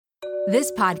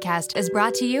This podcast is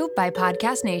brought to you by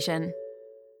Podcast Nation.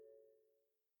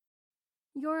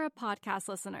 You're a podcast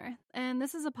listener, and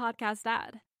this is a podcast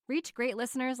ad. Reach great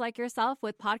listeners like yourself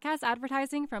with podcast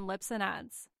advertising from Libsyn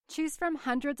Ads. Choose from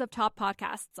hundreds of top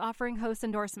podcasts offering host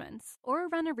endorsements, or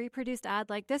run a reproduced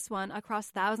ad like this one across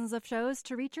thousands of shows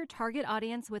to reach your target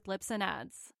audience with Libsyn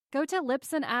Ads. Go to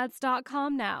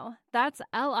libsynads.com now. That's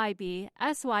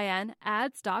LIBSYN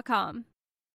ads.com.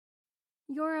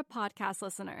 You're a podcast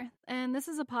listener, and this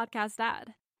is a podcast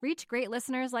ad. Reach great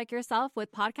listeners like yourself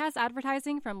with podcast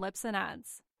advertising from Libsyn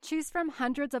Ads. Choose from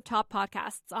hundreds of top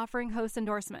podcasts offering host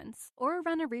endorsements, or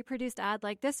run a reproduced ad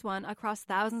like this one across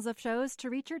thousands of shows to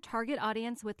reach your target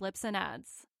audience with Libsyn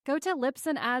Ads. Go to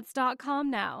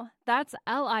libsynads.com now. That's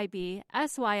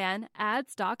LIBSYN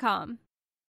ads.com.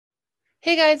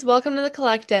 Hey guys, welcome to The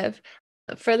Collective.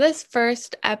 For this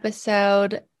first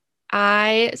episode,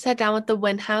 I sat down with the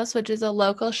Win House, which is a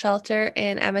local shelter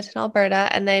in Edmonton, Alberta,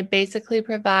 and they basically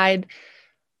provide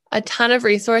a ton of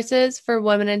resources for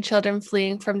women and children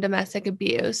fleeing from domestic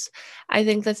abuse. I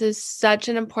think this is such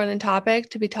an important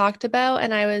topic to be talked about,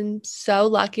 and I was so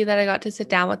lucky that I got to sit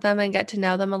down with them and get to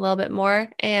know them a little bit more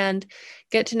and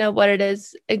get to know what it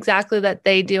is exactly that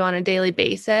they do on a daily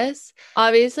basis.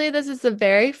 Obviously, this is the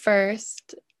very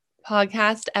first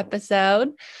podcast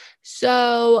episode,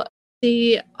 so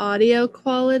the audio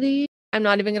quality, I'm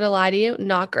not even going to lie to you,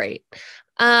 not great.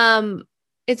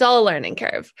 It's all a learning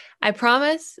curve. I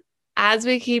promise as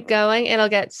we keep going, it'll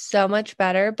get so much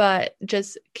better, but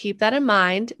just keep that in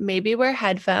mind. Maybe wear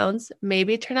headphones,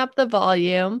 maybe turn up the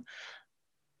volume.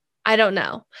 I don't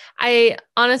know. I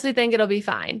honestly think it'll be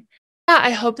fine. Yeah,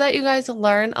 I hope that you guys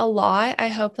learn a lot. I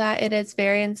hope that it is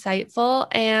very insightful,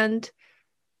 and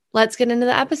let's get into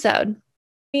the episode.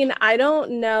 I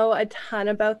don't know a ton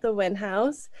about the Win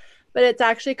House, but it's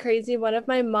actually crazy. One of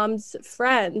my mom's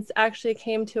friends actually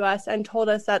came to us and told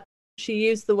us that she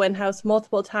used the Win House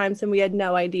multiple times and we had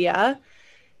no idea.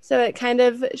 So it kind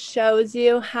of shows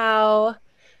you how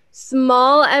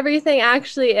small everything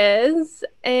actually is.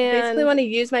 And I basically want to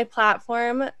use my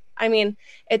platform.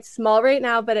 It's small right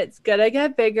now, but it's going to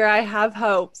get bigger. I have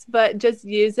hopes, but just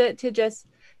use it to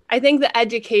I think the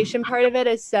education part of it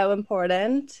is so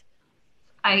important.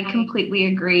 I completely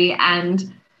agree.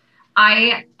 And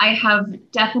I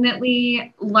have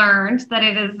definitely learned that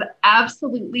it is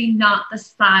absolutely not the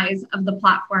size of the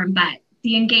platform, but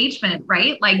the engagement,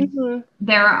 right? Like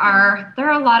there are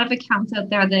a lot of accounts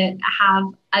out there that have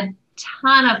a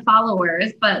ton of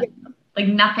followers, but like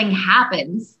nothing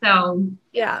happens. So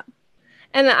yeah.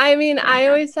 And I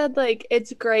always said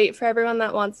it's great for everyone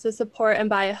that wants to support and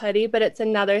buy a hoodie, but it's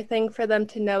another thing for them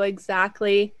to know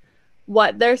exactly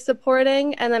what they're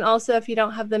supporting. And then also, if you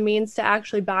don't have the means to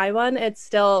actually buy one, it's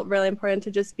still really important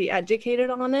to just be educated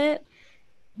on it.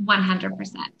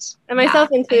 100%. And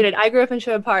myself included. I grew up in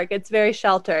Sherwood Park. It's very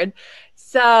sheltered.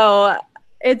 So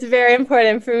it's very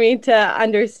important for me to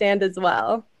understand as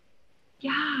well.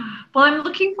 Yeah. Well, I'm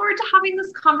looking forward to having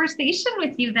this conversation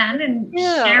with you then and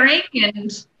sharing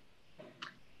and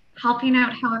helping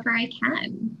out however I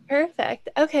can. Perfect.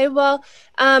 Okay. Well,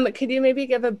 could you maybe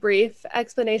give a brief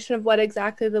explanation of what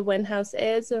exactly the Win House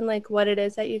is and what it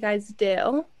is that you guys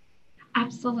do?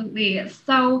 Absolutely.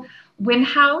 So Win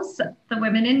House, the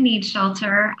Women in Need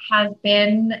Shelter, has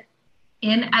been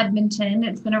in Edmonton.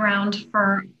 It's been around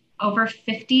for over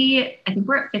 50, I think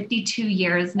we're at 52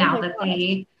 years now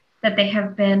they've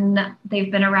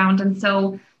been around. And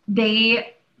so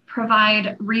they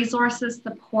provide resources,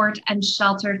 support, and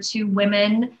shelter to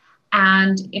women,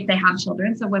 and if they have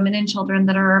children, so women and children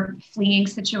that are fleeing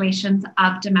situations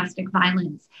of domestic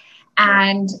violence.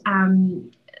 And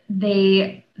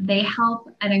they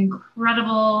help an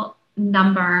incredible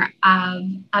number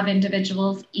of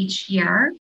individuals each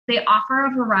year. They offer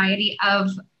a variety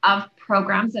of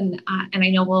programs, and I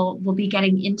know we'll be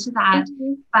getting into that,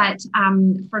 but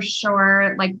for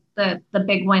sure, the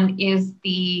big one is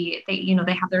they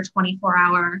have their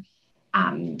 24-hour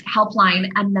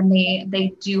helpline, and then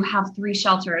they do have 3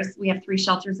 shelters. We have 3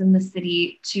 shelters in the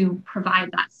city to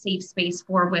provide that safe space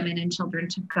for women and children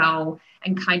to go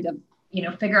and kind of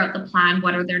figure out the plan.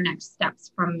 What are their next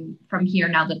steps from here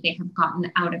now that they have gotten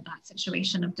out of that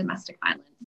situation of domestic violence?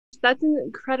 That's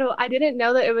incredible. I didn't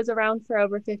know that it was around for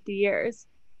over 50 years.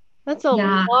 That's a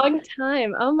long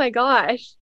time. Oh my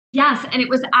gosh. Yes. And it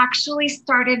was actually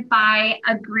started by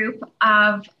a group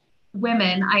of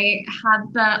women. I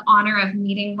had the honor of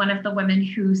meeting one of the women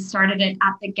who started it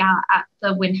at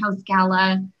the Win House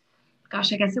Gala.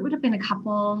 Gosh, I guess it would have been a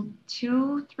couple,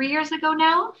 2-3 years ago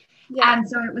now. Yeah. And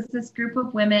so it was this group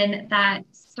of women that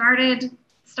started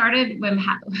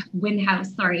Win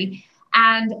House,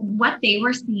 And what they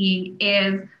were seeing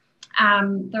is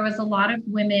there was a lot of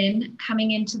women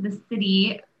coming into the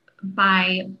city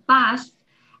by bus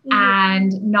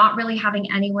and not really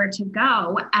having anywhere to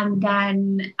go, and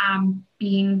then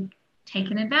being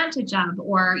taken advantage of,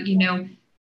 or,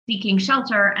 seeking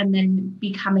shelter and then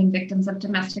becoming victims of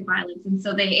domestic violence. And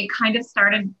so it kind of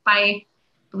started by, I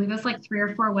believe it was like 3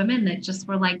 or 4 women that just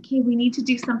were like, hey, we need to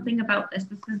do something about this.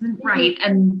 This isn't right.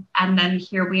 And then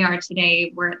here we are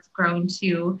today, where it's grown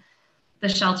to the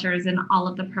shelters and all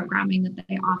of the programming that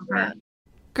they offer.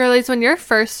 Girlies, when you're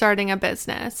first starting a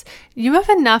business, you have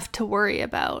enough to worry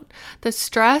about. The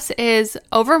stress is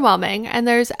overwhelming, and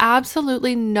there's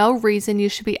absolutely no reason you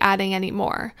should be adding any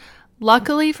more.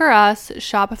 Luckily for us,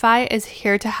 Shopify is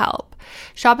here to help.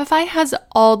 Shopify has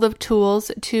all the tools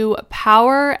to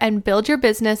power and build your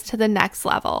business to the next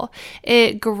level.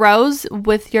 It grows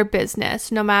with your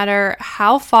business, no matter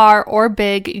how far or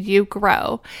big you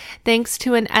grow. Thanks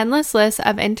to an endless list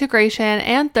of integration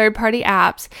and third-party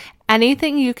apps,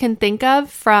 anything you can think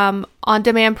of, from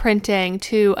on-demand printing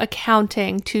to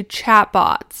accounting to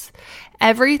chatbots,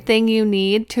 everything you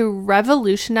need to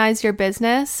revolutionize your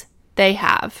business, they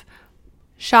have.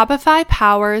 Shopify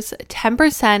powers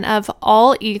 10% of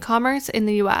all e-commerce in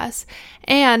the US,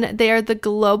 and they are the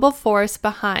global force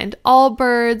behind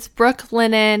Allbirds,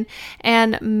 Brooklinen,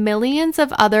 and millions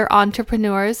of other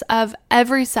entrepreneurs of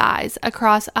every size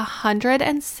across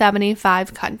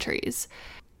 175 countries.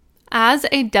 As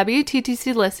a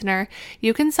WTTC listener,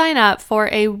 you can sign up for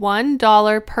a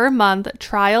 $1 per month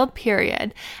trial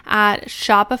period at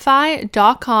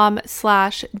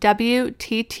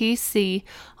shopify.com/WTTC,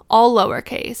 all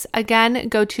lowercase. Again,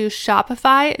 go to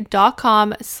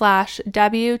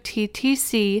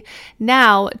shopify.com/WTTC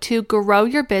now to grow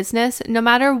your business no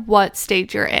matter what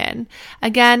stage you're in.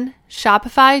 Again,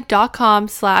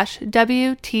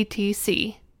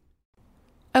 shopify.com/WTTC.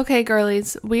 Okay,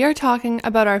 girlies, we are talking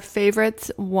about our favorites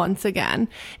once again.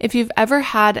 If you've ever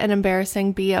had an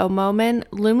embarrassing BO moment,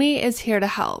 Lume is here to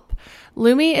help.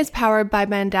 Lume is powered by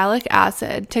mandelic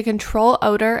acid to control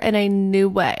odor in a new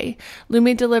way.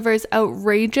 Lume delivers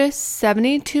outrageous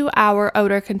 72-hour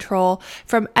odor control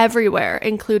from everywhere,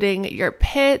 including your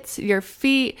pits, your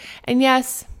feet, and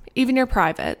yes, even your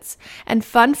privates. And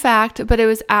fun fact, but it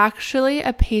was actually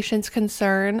a patient's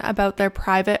concern about their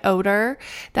private odor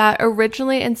that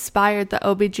originally inspired the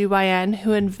OBGYN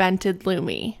who invented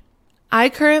Lume. I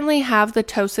currently have the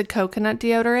toasted coconut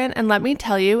deodorant, and let me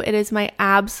tell you, it is my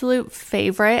absolute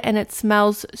favorite and it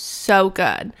smells so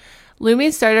good. Lume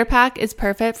Starter Pack is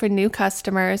perfect for new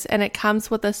customers, and it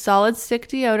comes with a solid stick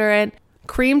deodorant,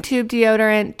 cream tube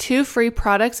deodorant, 2 free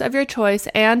products of your choice,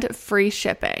 and free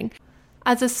shipping.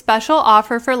 As a special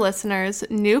offer for listeners,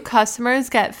 new customers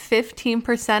get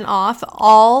 15% off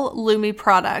all Lume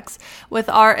products with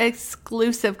our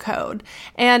exclusive code.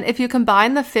 And if you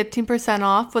combine the 15%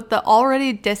 off with the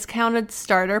already discounted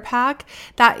starter pack,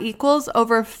 that equals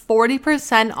over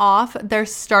 40% off their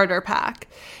starter pack.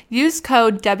 Use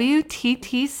code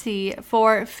WTTC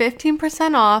for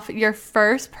 15% off your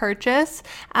first purchase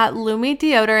at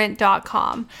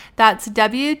lumedeodorant.com. That's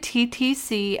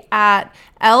WTTC at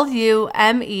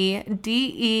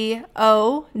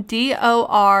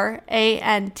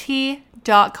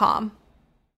LumeDeodorant.com.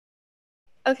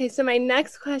 Okay, so my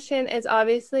next question is,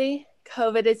 obviously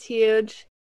COVID is huge.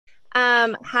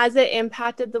 Has it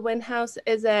impacted the Wynn House?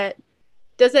 Does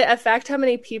it affect how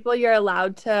many people you're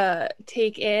allowed to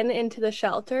take into the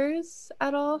shelters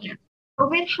at all? Yeah.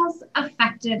 COVID has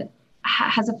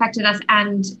affected us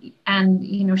and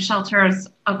shelters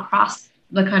across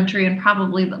the country and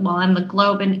probably and the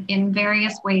globe in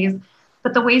various ways.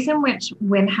 But the ways in which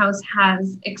Wynn House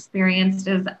has experienced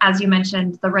is, as you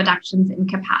mentioned, the reductions in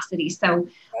capacity. So,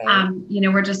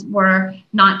 we're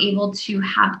not able to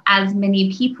have as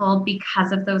many people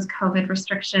because of those COVID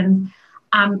restrictions.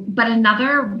 But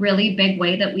another really big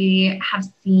way that we have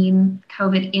seen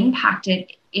COVID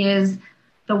impacted is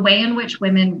the way in which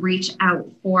women reach out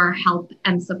for help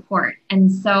and support. And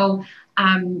so,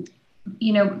 kind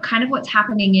of what's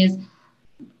happening is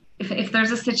if there's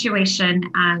a situation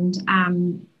and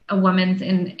a woman's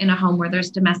in a home where there's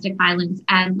domestic violence,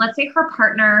 and let's say her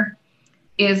partner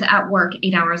is at work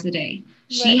 8 hours a day. Right.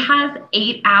 She has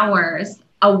 8 hours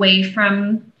away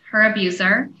from her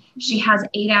abuser. She has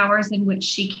 8 hours in which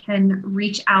she can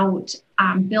reach out,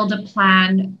 build a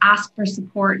plan, ask for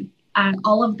support,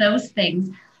 all of those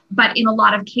things. But in a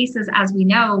lot of cases, as we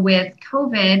know, with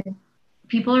COVID,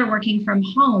 people are working from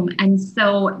home. And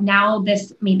so now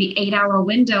this maybe 8-hour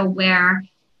window where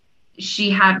she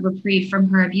had reprieve from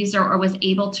her abuser or was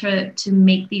able to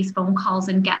make these phone calls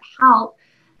and get help,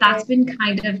 that's been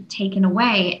kind of taken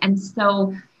away. And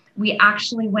so we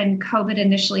actually, when COVID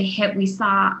initially hit, we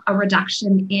saw a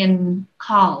reduction in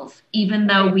calls, even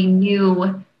though we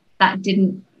knew that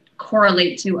didn't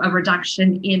correlate to a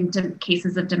reduction in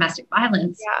cases of domestic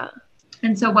violence. Yeah.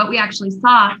 And so what we actually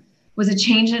saw was a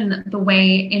change in the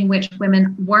way in which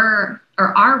women were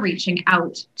or are reaching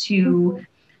out to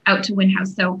Win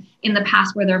House. So in the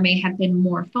past, where there may have been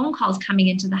more phone calls coming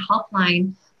into the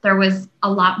helpline, there was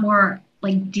a lot more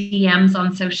like DMs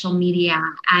on social media,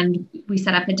 and we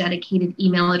set up a dedicated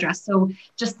email address. So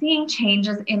just seeing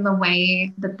changes in the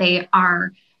way that they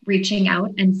are reaching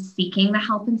out and seeking the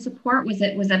help and support was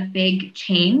a big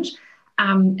change.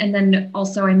 And then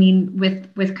also, I mean,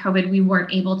 with COVID, we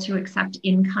weren't able to accept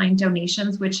in-kind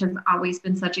donations, which has always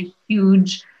been such a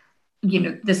huge,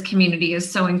 this community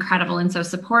is so incredible and so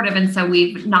supportive. And so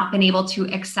we've not been able to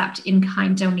accept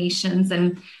in-kind donations,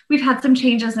 and we've had some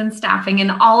changes in staffing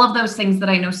and all of those things that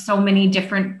I know so many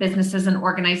different businesses and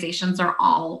organizations are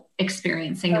all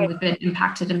experiencing, and we've been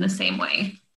impacted in the same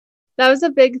way. That was a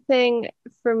big thing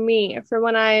for me. For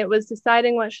when I was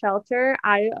deciding what shelter,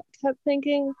 I kept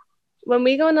thinking, when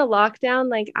we go into lockdown,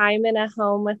 like I'm in a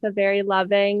home with a very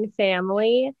loving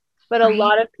family, but a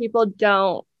lot of people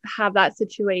don't have that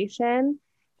situation.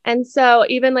 And so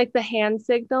even like the hand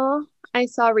signal, I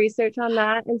saw research on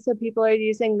that. And so people are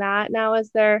using that now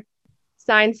as their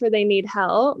sign for they need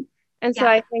help. And so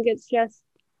I think it's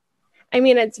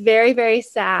it's very, very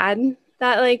sad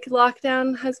that like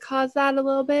lockdown has caused that a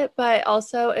little bit, but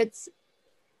also it's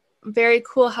very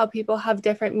cool how people have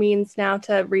different means now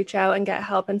to reach out and get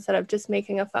help instead of just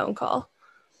making a phone call.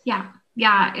 Yeah,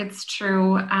 it's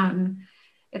true.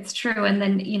 It's true. And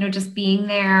then, just being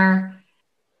there,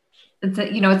 it's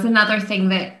another thing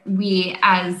that we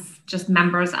as just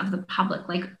members of the public,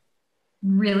 like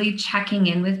really checking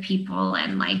in with people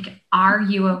and like, are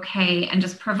you okay? And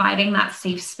just providing that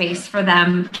safe space for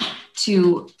them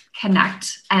to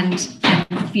connect and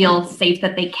feel safe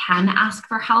that they can ask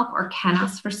for help or can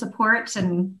ask for support,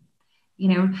 and,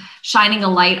 shining a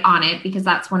light on it, because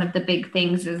that's one of the big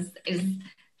things is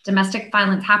domestic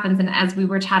violence happens. And as we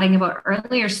were chatting about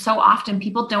earlier, so often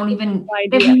people don't even,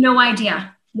 they have no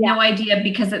idea,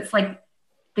 because it's like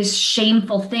this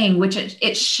shameful thing, which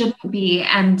it shouldn't be.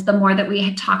 And the more that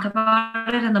we talk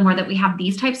about it and the more that we have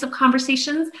these types of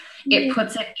conversations, it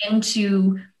puts it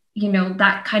into,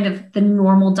 that kind of the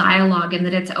normal dialogue, and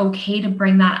that it's okay to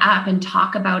bring that up and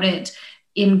talk about it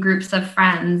in groups of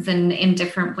friends and in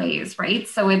different ways, right?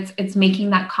 So it's making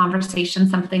that conversation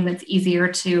something that's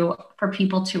easier for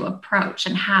people to approach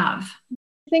and have.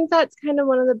 I think that's kind of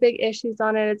one of the big issues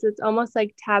on it, is it's almost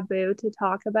like taboo to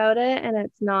talk about it, and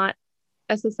it's not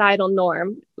a societal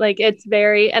norm. Like it's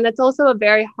also a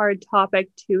very hard topic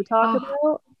to talk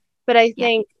about. But I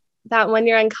think that when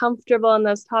you're uncomfortable in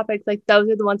those topics, like those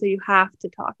are the ones that you have to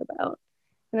talk about.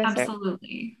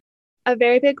 Absolutely. A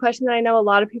very big question that I know a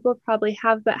lot of people probably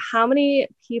have, but how many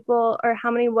people or how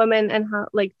many women and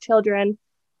children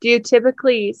do you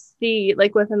typically see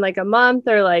like within like a month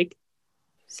or like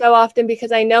so often?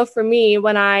 Because I know for me,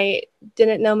 when I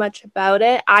didn't know much about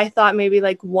it, I thought maybe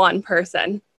like one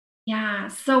person. Yeah.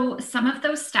 So some of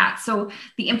those stats, so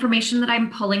the information that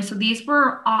I'm pulling, so this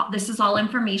is all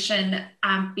information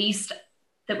based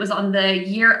that was on the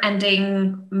year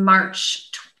ending March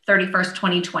 31st,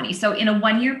 2020. So in a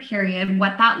 1-year period,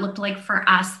 what that looked like for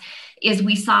us is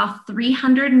we saw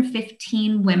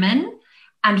 315 women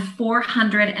and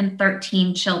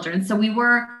 413 children. So we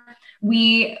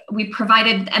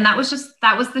provided, and that was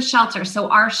the shelter.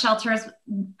 So our shelters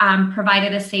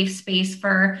provided a safe space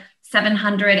for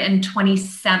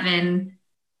 727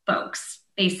 folks,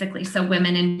 basically. So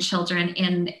women and children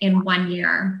in 1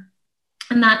 year.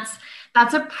 And that's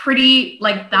a pretty,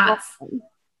 like,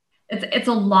 it's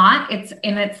a lot. That's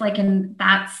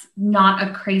not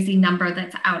a crazy number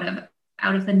that's out of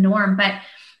the norm. But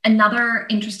another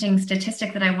interesting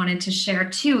statistic that I wanted to share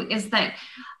too is that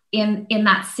in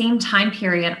that same time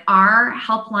period, our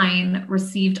helpline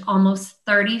received almost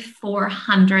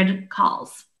 3,400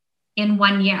 calls in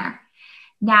 1 year.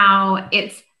 Now,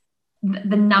 it's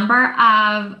the number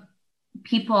of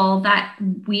people that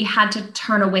we had to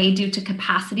turn away due to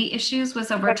capacity issues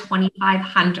was over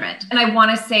 2,500. And I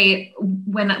want to say,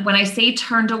 when I say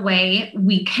turned away,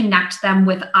 we connect them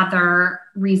with other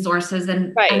resources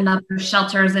and other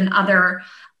shelters and other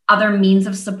means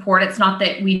of support. It's not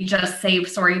that we just say,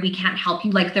 sorry, we can't help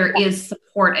you. Like there is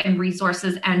support and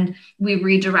resources, and we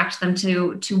redirect them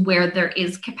to where there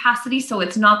is capacity. So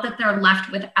it's not that they're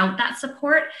left without that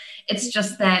support. It's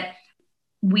just that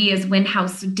we as Win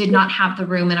House did not have the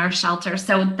room in our shelter.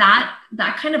 So that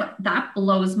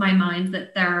blows my mind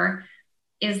that there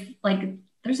is like,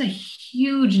 there's a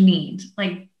huge need.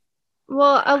 Like,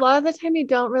 Well, a lot of the time you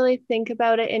don't really think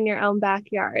about it in your own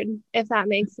backyard, if that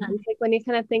makes sense. Like when you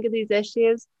kind of think of these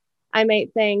issues, I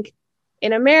might think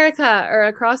in America or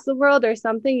across the world or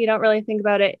something. You don't really think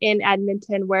about it in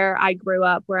Edmonton, where I grew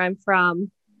up, where I'm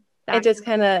from. It just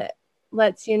kind of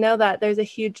lets you know that there's a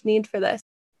huge need for this.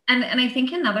 And I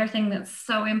think another thing that's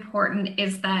so important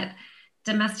is that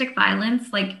domestic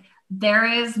violence, like there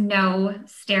is no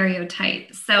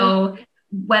stereotype. So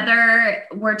whether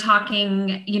we're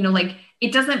talking, like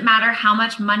it doesn't matter how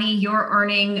much money you're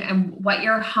earning and what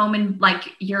your home and like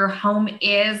your home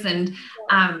is and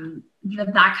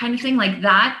that kind of thing, like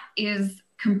that is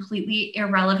completely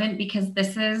irrelevant, because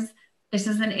this is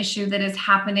an issue that is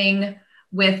happening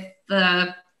with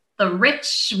the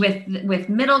rich, with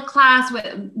middle class,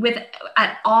 with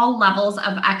at all levels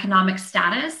of economic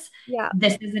status. Yeah.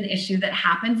 This is an issue that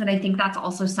happens. And I think that's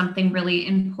also something really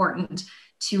important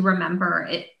to remember.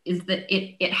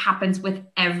 It happens with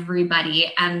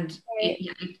everybody, and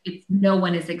no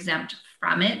one is exempt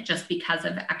from it just because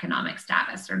of economic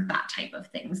status or that type of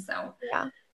thing. So yeah.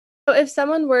 So if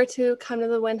someone were to come to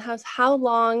the Wynn House, how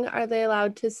long are they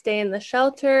allowed to stay in the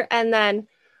shelter? And then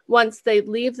once they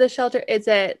leave the shelter, is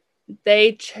it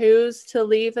they choose to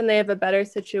leave and they have a better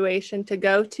situation to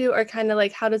go to, or kind of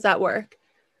like, how does that work?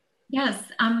 Yes.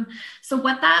 So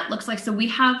what that looks like, so we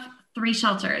have 3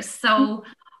 shelters. So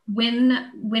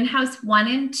Wynn House 1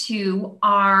 and 2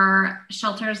 are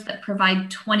shelters that provide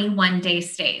 21-day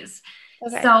stays.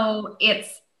 Okay. So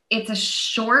it's a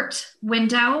short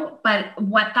window, but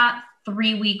what that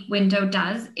 3-week window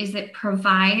does is it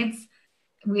provides,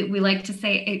 we like to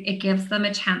say it gives them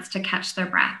a chance to catch their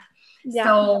breath. Yeah.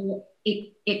 So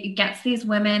it gets these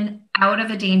women out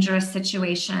of a dangerous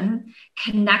situation,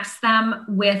 connects them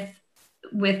with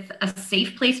a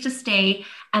safe place to stay,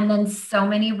 and then so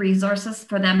many resources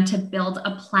for them to build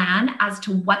a plan as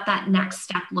to what that next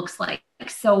step looks like.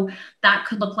 So that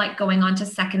could look like going on to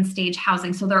second stage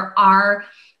housing. So there are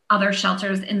other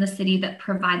shelters in the city that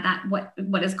provide that,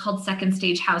 what is called second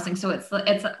stage housing. So it's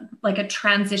like a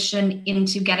transition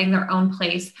into getting their own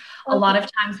place. Okay. A lot of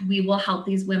times we will help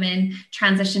these women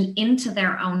transition into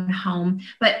their own home,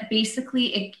 but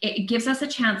basically it gives us a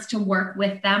chance to work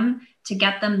with them to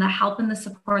get them the help and the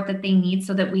support that they need,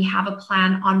 so that we have a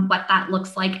plan on what that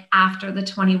looks like after the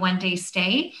 21-day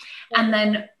stay. And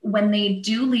then when they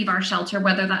do leave our shelter,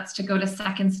 whether that's to go to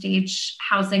second stage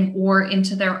housing or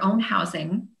into their own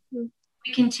housing,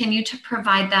 we continue to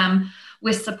provide them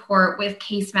with support, with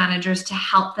case managers to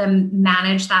help them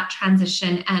manage that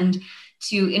transition and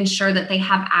to ensure that they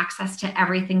have access to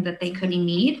everything that they could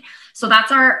need. So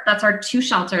that's our 2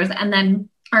 shelters. And then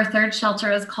our 3rd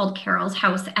shelter is called Carol's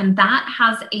House, and that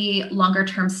has a longer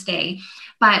term stay.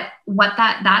 But what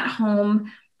that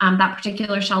home, that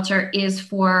particular shelter is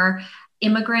for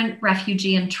immigrant,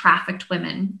 refugee, and trafficked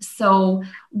women. So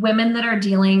women that are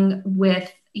dealing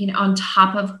with, on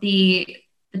top of the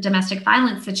domestic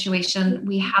violence situation,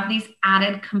 we have these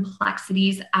added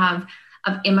complexities of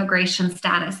immigration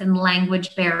status and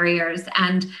language barriers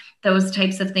and those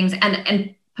types of things,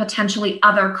 and potentially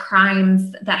other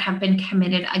crimes that have been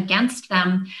committed against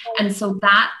them. And so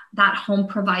that home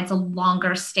provides a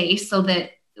longer stay so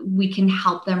that we can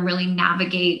help them really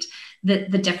navigate the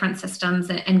different systems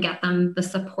and get them the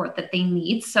support that they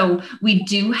need. So we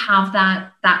do have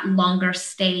that longer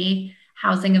stay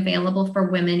housing available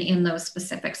for women in those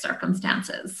specific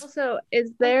circumstances. So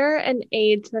is there an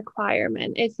age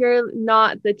requirement? If you're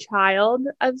not the child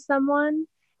of someone,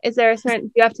 is there a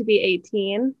certain, you have to be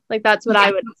 18? Like that's what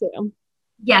I would assume.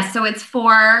 Yes. So it's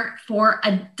for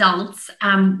adults.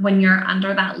 When you're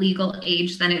under that legal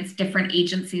age, then it's different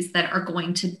agencies that are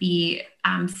going to be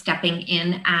stepping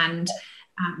in and,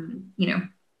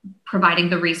 providing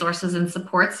the resources and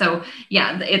support. So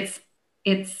yeah,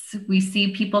 we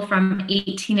see people from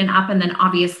 18 and up, and then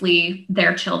obviously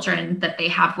their children that they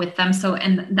have with them. So,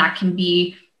 and that can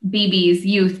be babies,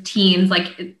 youth, teens,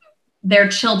 like their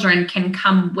children can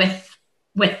come with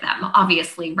them,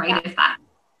 obviously, right? Yeah. If that's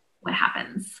what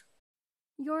happens.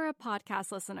 You're a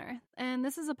podcast listener, and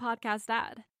this is a podcast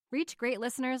ad. Reach great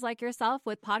listeners like yourself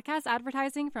with podcast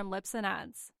advertising from Libsyn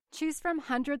Ads. Choose from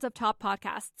hundreds of top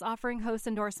podcasts offering host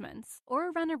endorsements,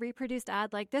 or run a reproduced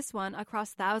ad like this one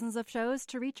across thousands of shows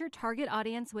to reach your target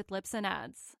audience with Libsyn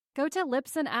Ads. Go to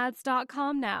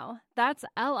libsynads.com now. That's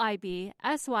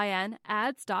LIBSYN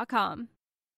ads.com.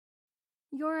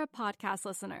 You're a podcast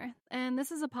listener, and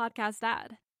this is a podcast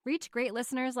ad. Reach great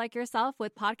listeners like yourself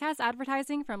with podcast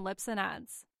advertising from Libsyn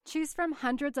Ads. Choose from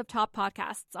hundreds of top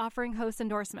podcasts offering host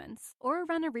endorsements, or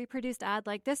run a reproduced ad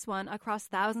like this one across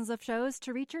thousands of shows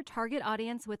to reach your target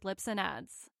audience with Libsyn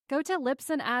Ads. Go to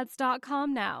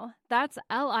libsynads.com now. That's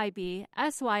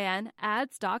LIBSYN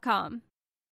ads.com.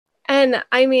 And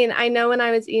I mean, I know when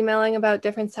I was emailing about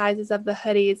different sizes of the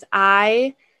hoodies,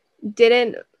 I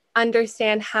didn't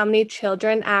understand how many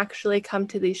children actually come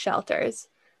to these shelters.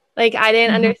 Like, I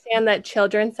didn't understand that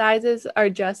children sizes are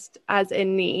just as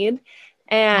in need.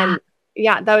 And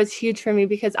yeah, that was huge for me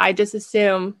because I just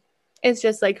assume it's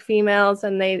just like females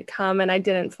and they come, and I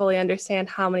didn't fully understand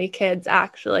how many kids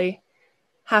actually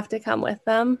have to come with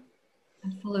them.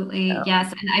 Absolutely. So.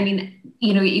 Yes. And I mean,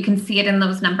 you can see it in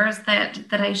those numbers that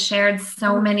I shared.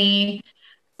 So many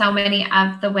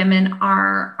of the women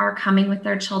are coming with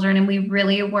their children, and we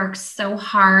really work so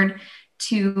hard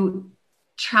to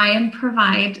try and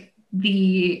provide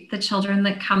the children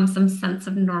that come some sense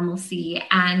of normalcy.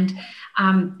 And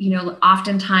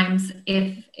oftentimes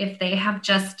if they have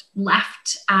just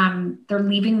left, they're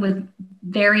leaving with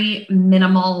very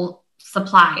minimal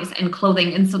supplies and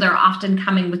clothing. And so they're often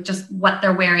coming with just what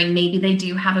they're wearing. Maybe they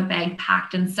do have a bag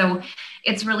packed. And so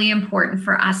it's really important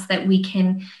for us that we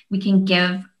can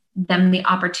give them the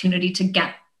opportunity to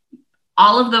get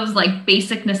all of those like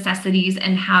basic necessities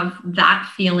and have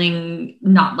that feeling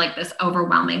not like this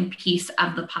overwhelming piece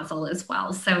of the puzzle as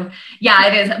well. So yeah,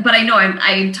 it is. But I know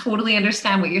I totally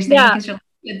understand what you're saying, because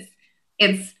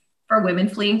it's for women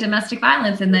fleeing domestic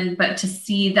violence. And then, but to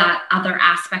see that other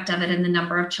aspect of it and the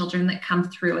number of children that come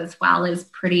through as well is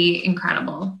pretty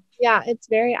incredible. Yeah, it's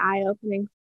very eye-opening.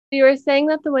 You were saying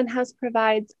that the Win House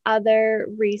provides other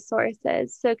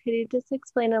resources. So could you just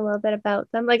explain a little bit about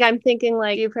them? Like, I'm thinking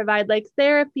like you provide like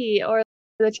therapy, or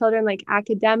the children like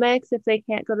academics if they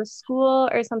can't go to school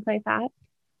or something like that.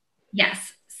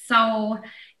 Yes. So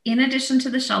in addition to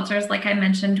the shelters, like I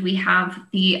mentioned, we have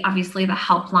obviously the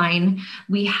helpline.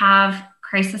 We have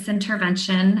crisis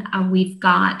intervention. We've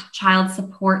got child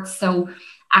support. So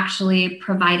actually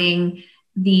providing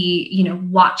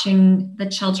watching the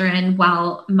children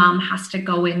while mom has to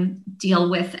go and deal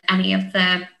with any of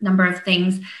the number of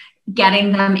things,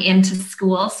 getting them into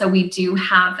school. So we do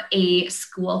have a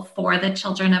school for the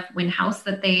children of Win House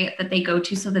that they go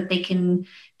to so that they can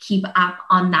keep up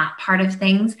on that part of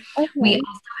things. Okay. We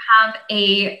also have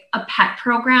a pet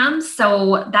program,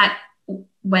 so that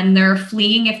when they're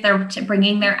fleeing, if they're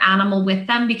bringing their animal with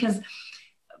them, because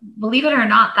believe it or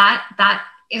not, that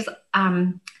is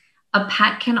a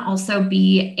pet can also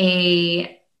be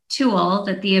a tool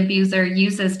that the abuser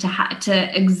uses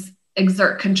to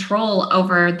exert control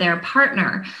over their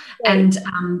partner. Right.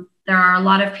 And there are a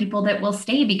lot of people that will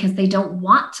stay because they don't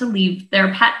want to leave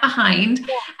their pet behind.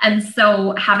 Yeah. And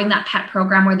so having that pet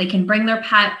program where they can bring their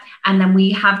pet, and then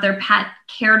we have their pet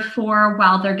cared for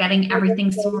while they're getting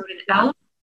everything sorted out.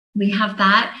 We have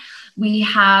that. We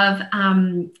have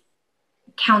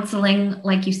counseling.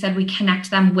 Like you said, we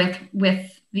connect them with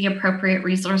the appropriate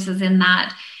resources in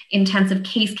that. Intensive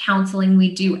case counseling.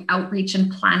 We do outreach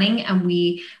and planning, and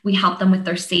we help them with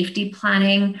their safety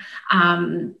planning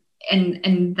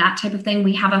and that type of thing.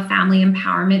 We have a family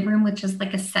empowerment room, which is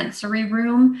like a sensory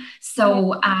room.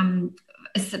 So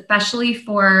especially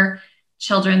for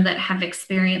children that have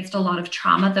experienced a lot of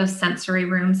trauma, those sensory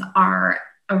rooms are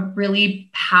a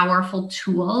really powerful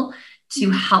tool to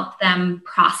help them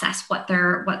process what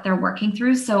they're working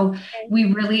through. So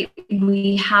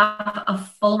we have a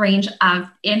full range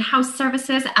of in-house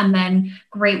services, and then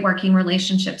great working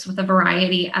relationships with a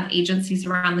variety of agencies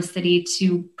around the city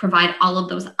to provide all of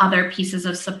those other pieces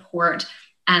of support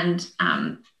and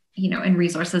and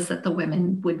resources that the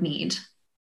women would need.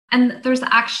 And there's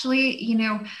actually,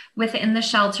 within the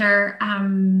shelter,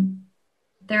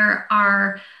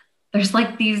 there's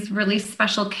like these really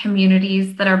special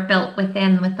communities that are built with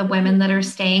the women that are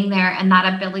staying there, and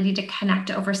that ability to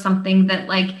connect over something that,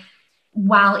 like,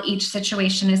 while each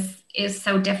situation is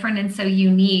so different and so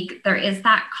unique, there is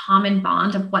that common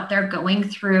bond of what they're going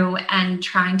through and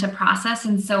trying to process.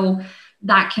 And so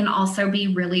that can also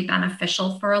be really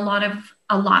beneficial for a lot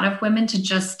of women to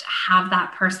just have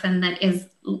that person that is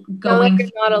going through.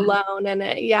 You're not alone in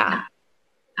it. Yeah,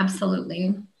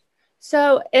 absolutely.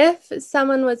 So if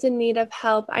someone was in need of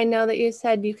help, I know that you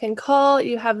said you can call,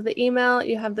 you have the email,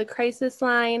 you have the crisis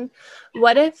line.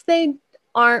 What if they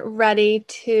aren't ready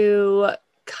to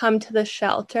come to the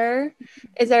shelter?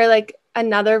 Is there like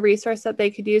another resource that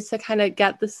they could use to kind of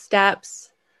get the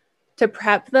steps to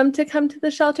prep them to come to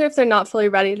the shelter if they're not fully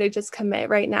ready to just commit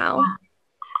right now?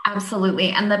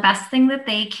 Absolutely. And the best thing that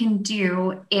they can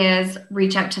do is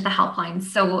reach out to the helpline.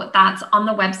 So that's on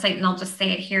the website, and I'll just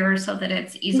say it here so that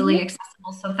it's easily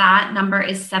accessible. So that number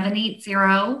is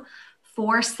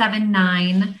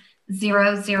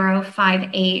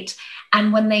 780-479-0058.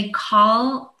 And when they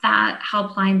call that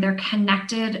helpline, they're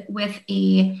connected with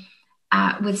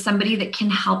with somebody that can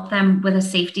help them with a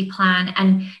safety plan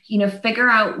and, figure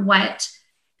out what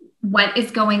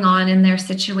is going on in their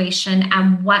situation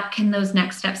and what can those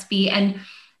next steps be. And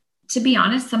to be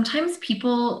honest, sometimes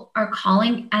people are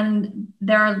calling and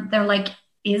they're like,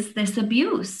 is this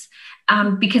abuse?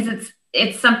 Because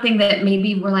it's something that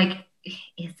maybe we're like,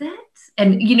 is it?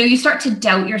 And, you start to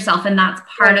doubt yourself, and that's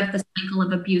part of the cycle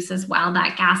of abuse as well,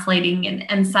 that gaslighting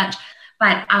and such.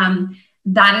 But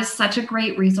that is such a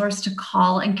great resource to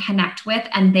call and connect with,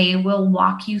 and they will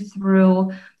walk you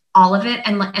through all of it.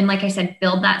 And like I said,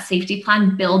 build that safety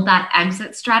plan, build that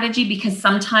exit strategy, because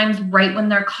sometimes right when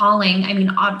they're calling, I mean,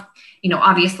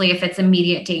 obviously if it's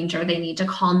immediate danger, they need to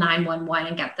call 911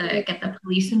 and get the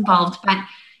police involved, but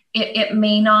it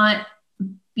may not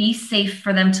be safe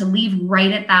for them to leave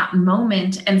right at that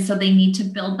moment. And so they need to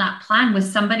build that plan with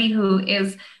somebody who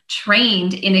is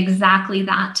trained in exactly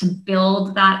that, to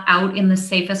build that out in the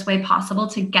safest way possible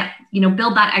to get,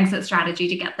 build that exit strategy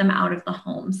to get them out of the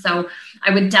home. So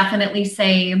I would definitely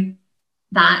say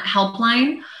that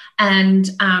helpline and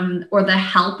or the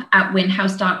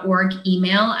help@winhouse.org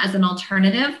email as an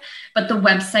alternative. But the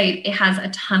website, it has a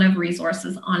ton of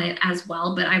resources on it as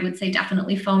well. But I would say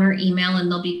definitely phone or email, and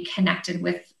they'll be connected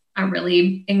with a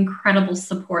really incredible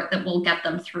support that will get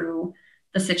them through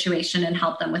the situation and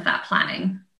help them with that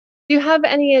planning. Do you have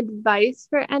any advice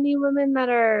for any women that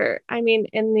are,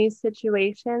 in these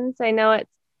situations? I know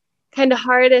it's kind of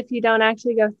hard if you don't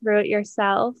actually go through it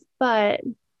yourself, but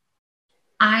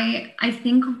I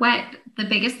think what the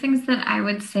biggest things that I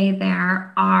would say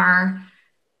there are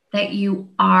that you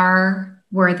are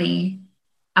worthy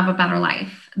of a better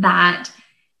life, that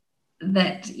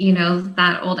that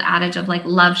old adage of like,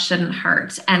 love shouldn't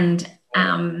hurt. And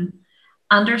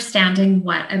understanding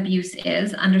what abuse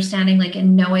is, understanding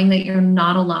and knowing that you're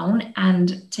not alone,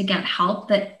 and to get help,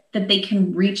 that they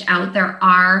can reach out.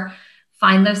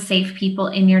 Find those safe people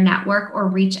in your network, or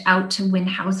reach out to Win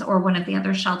House or one of the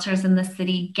other shelters in the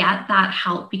city. Get that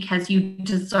help, because you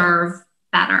deserve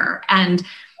better. And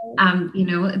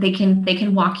they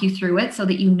can walk you through it so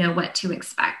that you know what to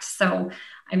expect. So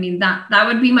that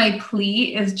would be my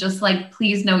plea, is just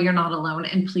please know you're not alone,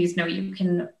 and please know you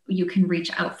can reach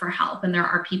out for help. And there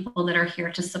are people that are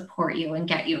here to support you and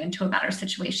get you into a better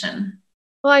situation.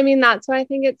 Well, that's why I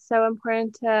think it's so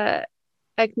important to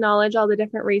acknowledge all the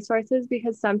different resources,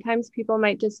 because sometimes people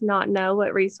might just not know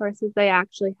what resources they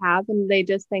actually have, and they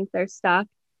just think they're stuck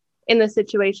in the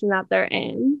situation that they're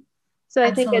in. So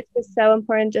I think it's just so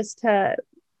important just to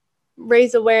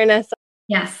raise awareness.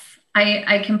 Yes.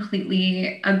 I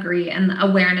completely agree. And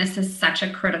awareness is such a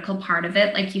critical part of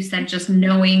it. Like you said, just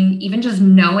knowing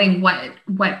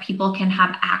what people can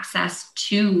have access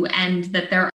to, and that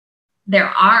there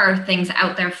are things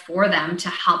out there for them to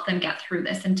help them get through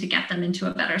this and to get them into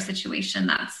a better situation.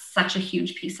 That's such a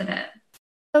huge piece of it.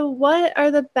 So what are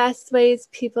the best ways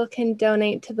people can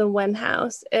donate to the Win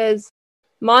House? Is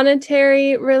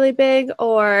monetary really big,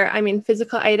 or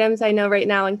physical items? I know right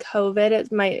now in COVID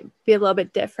it might be a little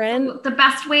bit different. The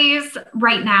best ways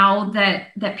right now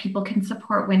that people can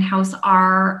support Win House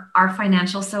are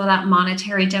financial. So that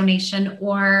monetary donation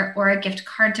or a gift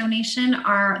card donation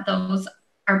are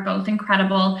both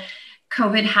incredible.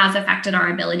 COVID has affected our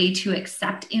ability to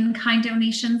accept in-kind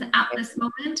donations at this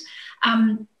moment.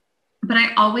 But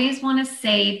I always want to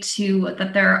say too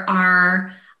that there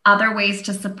are other ways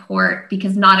to support,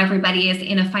 because not everybody is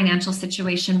in a financial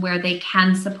situation where they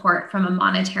can support from a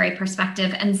monetary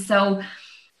perspective. And so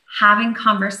having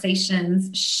conversations,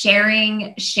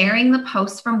 sharing the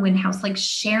posts from Win House,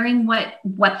 sharing what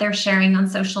they're sharing on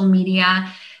social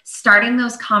media, starting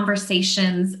those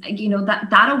conversations,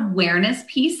 that awareness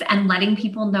piece, and letting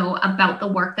people know about the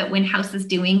work that Win House is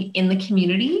doing in the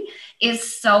community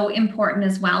is so important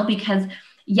as well. Because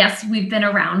yes, we've been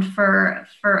around for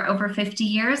over 50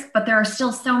 years, but there are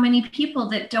still so many people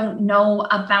that don't know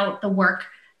about the work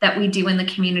that we do in the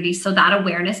community. So that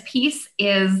awareness piece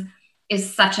is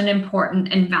such an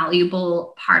important and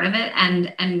valuable part of it,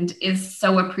 and is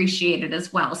so appreciated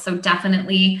as well. So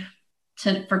definitely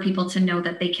for people to know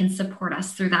that they can support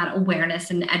us through that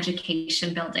awareness and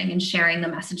education building, and sharing the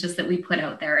messages that we put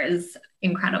out there is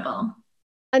incredible.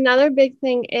 Another big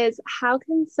thing is, how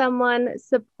can someone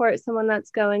support someone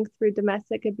that's going through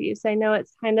domestic abuse? I know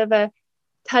it's kind of a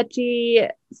touchy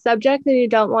subject, and you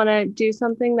don't want to do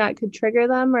something that could trigger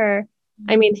them or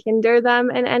hinder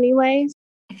them in any way?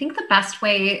 I think the best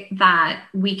way that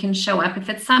we can show up, if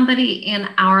it's somebody in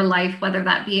our life, whether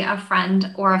that be a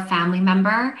friend or a family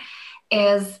member,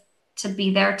 is to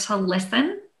be there to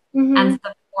listen and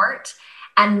support,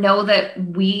 and know that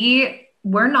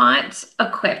we're not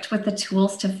equipped with the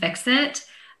tools to fix it.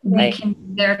 Right. We can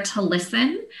be there to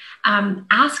listen.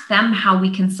 Ask them how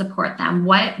we can support them.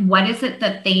 What is it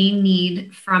that they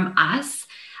need from us?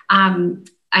 I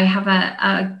have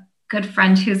a good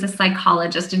friend who's a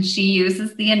psychologist, and she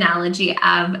uses the analogy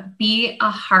of be a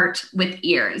heart with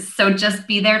ears. So just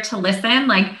be there to listen.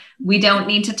 Like, we don't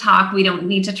need to talk. We don't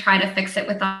need to try to fix it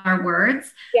with our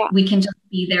words. Yeah. We can just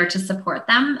be there to support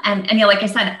them. And like I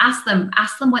said, ask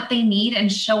them what they need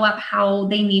and show up how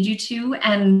they need you to.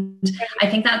 And I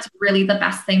think that's really the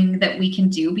best thing that we can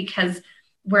do, because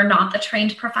we're not the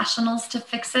trained professionals to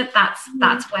fix it.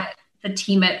 That's what the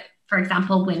team at, for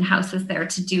example, Win House is there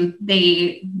to do.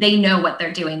 They know what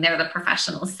they're doing. They're the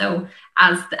professionals. So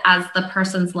as the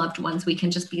person's loved ones, we can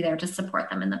just be there to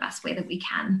support them in the best way that we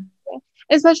can.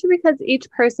 Especially because each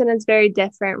person is very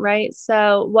different, right?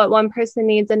 So what one person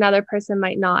needs, another person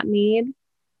might not need.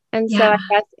 And so I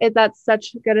guess that's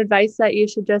such good advice that you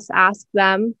should just ask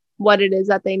them what it is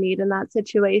that they need in that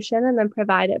situation and then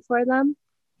provide it for them.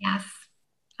 Yes,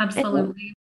 absolutely.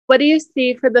 And what do you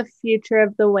see for the future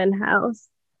of the Win House?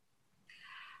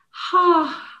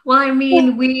 Oh, well, I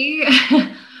mean, we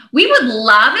would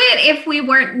love it if we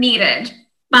weren't needed,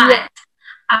 but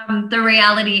the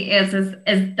reality is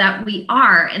that we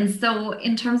are. And so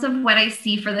in terms of what I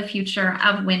see for the future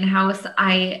of Win House,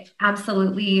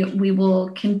 we will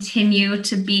continue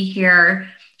to be here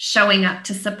showing up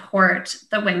to support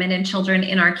the women and children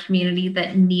in our community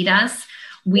that need us.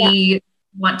 We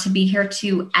want to be here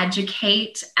to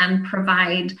educate and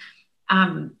provide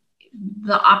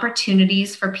the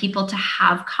opportunities for people to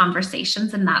have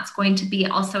conversations. And that's going to be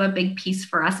also a big piece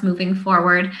for us moving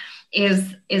forward,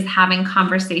 is having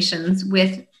conversations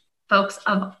with folks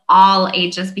of all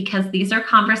ages, because these are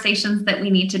conversations that we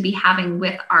need to be having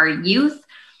with our youth,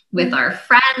 with our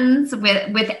friends,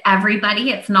 with everybody.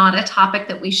 It's not a topic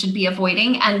that we should be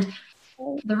avoiding. And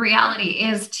the reality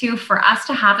is too, for us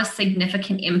to have a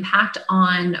significant impact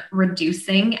on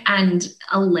reducing and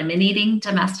eliminating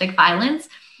domestic violence,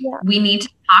 we need to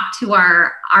talk to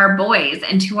our boys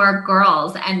and to our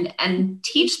girls and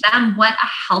teach them what a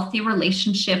healthy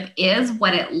relationship is,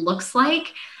 what it looks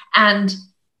like. And,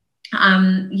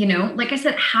 like I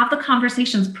said, have the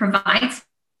conversations, provide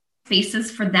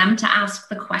spaces for them to ask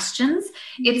the questions.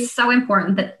 It's so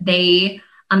important that they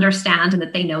understand and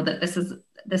that they know that this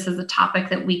is a topic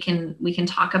that we can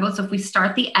talk about. So if we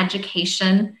start the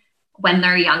education when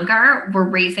they're younger, we're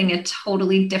raising a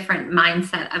totally different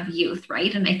mindset of youth,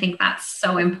 right? And I think that's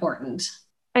so important.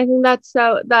 I think that's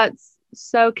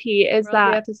so key, is that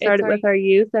we have to start it with our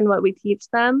youth and what we teach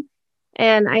them.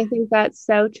 And I think that's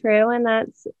so true. And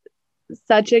that's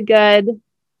such a good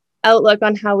outlook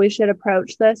on how we should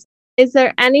approach this. Is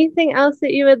there anything else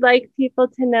that you would like people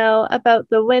to know about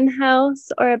the Win House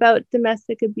or about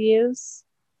domestic abuse?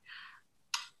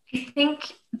 I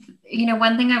think,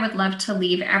 one thing I would love to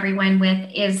leave everyone with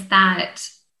is that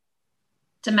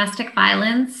domestic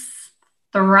violence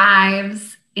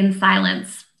thrives in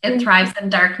silence. It thrives in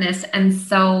darkness. And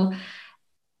so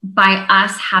by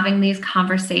us having these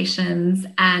conversations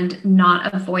and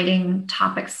not avoiding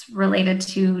topics related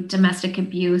to domestic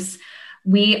abuse,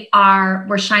 we're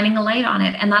shining a light on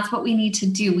it. And that's what we need to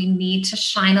do. We need to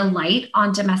shine a light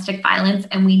on domestic violence,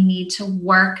 and we need to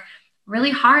work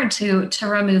really hard to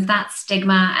remove that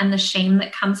stigma and the shame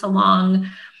that comes along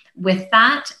with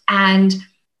that. And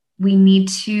we need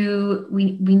to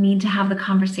have the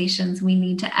conversations. We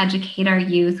need to educate our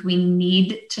youth. We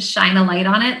need to shine a light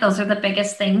on it. Those are the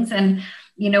biggest things. And,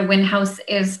 Win House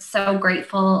is so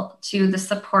grateful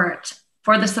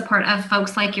for the support of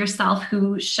folks like yourself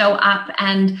who show up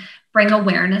and bring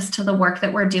awareness to the work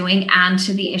that we're doing and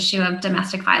to the issue of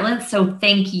domestic violence. So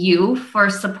thank you for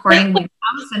supporting Win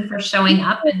House and for showing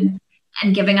up and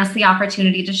giving us the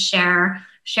opportunity to share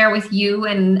with you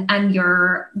and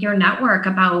your network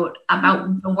about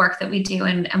the work that we do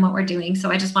and what we're doing.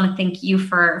 So I just want to thank you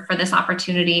for this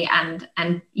opportunity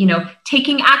and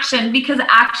taking action, because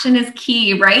action is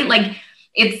key, right? Like,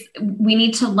 we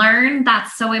need to learn,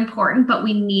 that's so important, but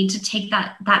we need to take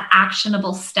that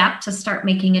actionable step to start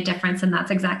making a difference. And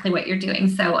that's exactly what you're doing.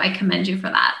 So I commend you for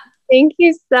that. Thank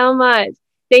you so much.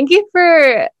 Thank you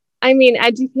for,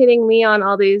 educating me on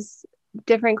all these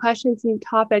different questions and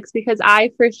topics, because I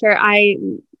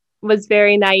was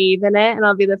very naive in it, and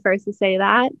I'll be the first to say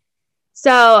that.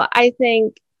 So I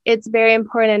think it's very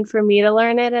important for me to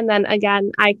learn it. And then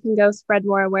again, I can go spread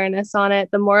more awareness on it.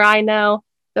 The more I know,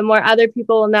 the more other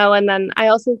people will know. And then I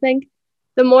also think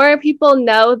the more people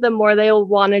know, the more they will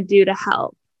want to do to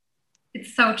help.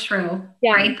 It's so true,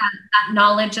 yeah. Right? That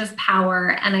knowledge is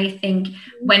power. And I think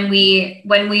when we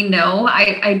know,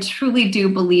 I truly do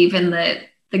believe in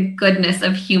the goodness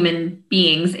of human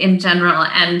beings in general.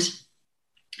 And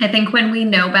I think when we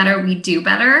know better, we do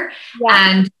better.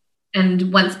 Yeah.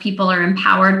 And once people are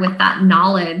empowered with that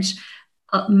knowledge,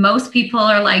 most people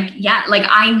are like, yeah, like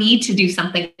I need to do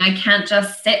something. I can't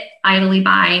just sit idly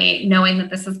by knowing that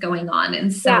this is going on.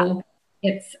 And so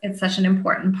it's such an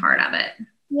important part of it.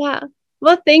 Yeah.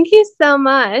 Well, thank you so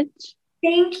much.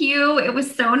 Thank you. It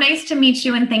was so nice to meet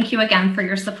you. And thank you again for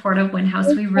your support of Win House.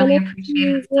 We really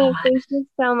appreciate it so much. Thank you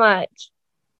so much.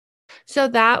 So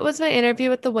that was my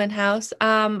interview with the Win House.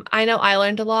 I know I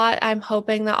learned a lot. I'm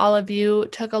hoping that all of you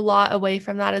took a lot away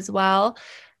from that as well.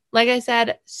 Like I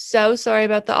said, so sorry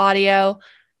about the audio.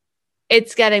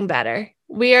 It's getting better.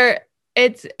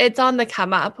 It's on the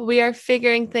come up. We are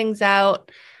figuring things out.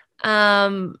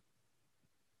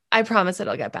 I promise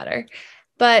it'll get better.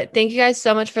 But thank you guys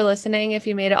so much for listening if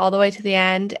you made it all the way to the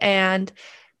end. And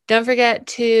don't forget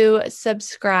to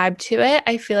subscribe to it.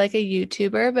 I feel like a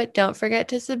YouTuber, but don't forget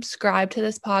to subscribe to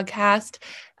this podcast.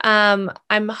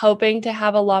 I'm hoping to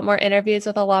have a lot more interviews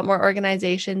with a lot more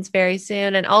organizations very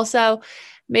soon. And also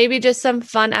maybe just some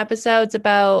fun episodes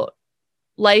about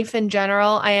life in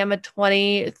general. I am a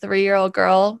 23-year-old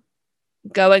girl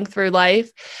going through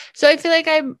life. So I feel like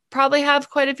I probably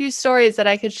have quite a few stories that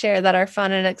I could share that are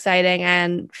fun and exciting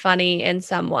and funny in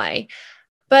some way.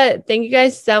 But thank you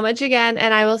guys so much again,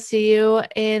 and I will see you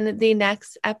in the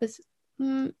next episode.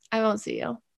 I won't see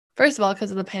you. First of all,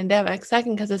 because of the pandemic.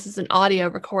 Second, because this is an audio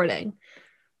recording.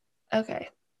 Okay,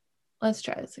 let's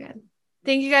try this again.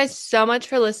 Thank you guys so much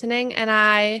for listening, and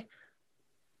I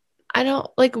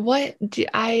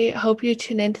hope you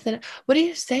tune into what do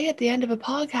you say at the end of a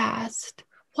podcast?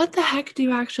 What the heck do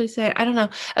you actually say? I don't know.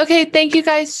 Okay, thank you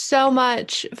guys so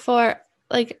much for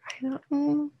what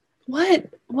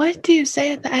do you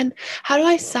say at the end? How do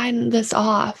I sign this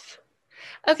off?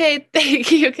 Okay, thank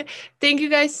you. Thank you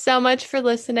guys so much for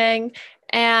listening,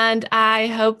 and I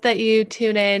hope that you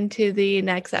tune in to the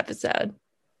next episode.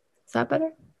 Is that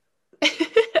better?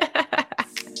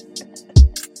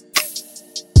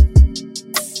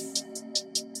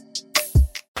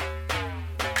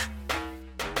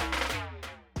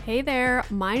 Hey there,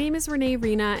 my name is Renee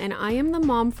Rena, and I am the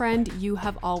mom friend you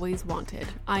have always wanted.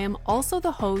 I am also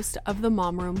the host of the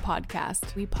Mom Room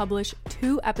podcast. We publish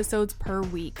 2 episodes per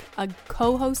week, a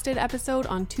co-hosted episode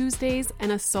on Tuesdays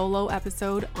and a solo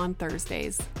episode on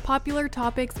Thursdays. Popular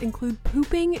topics include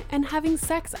pooping and having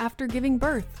sex after giving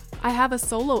birth. I have a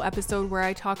solo episode where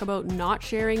I talk about not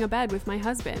sharing a bed with my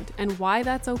husband and why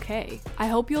that's okay. I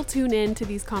hope you'll tune in to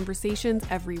these conversations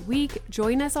every week.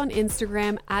 Join us on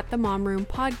Instagram at the Mom Room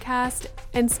Podcast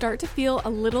and start to feel a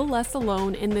little less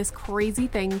alone in this crazy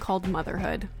thing called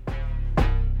motherhood.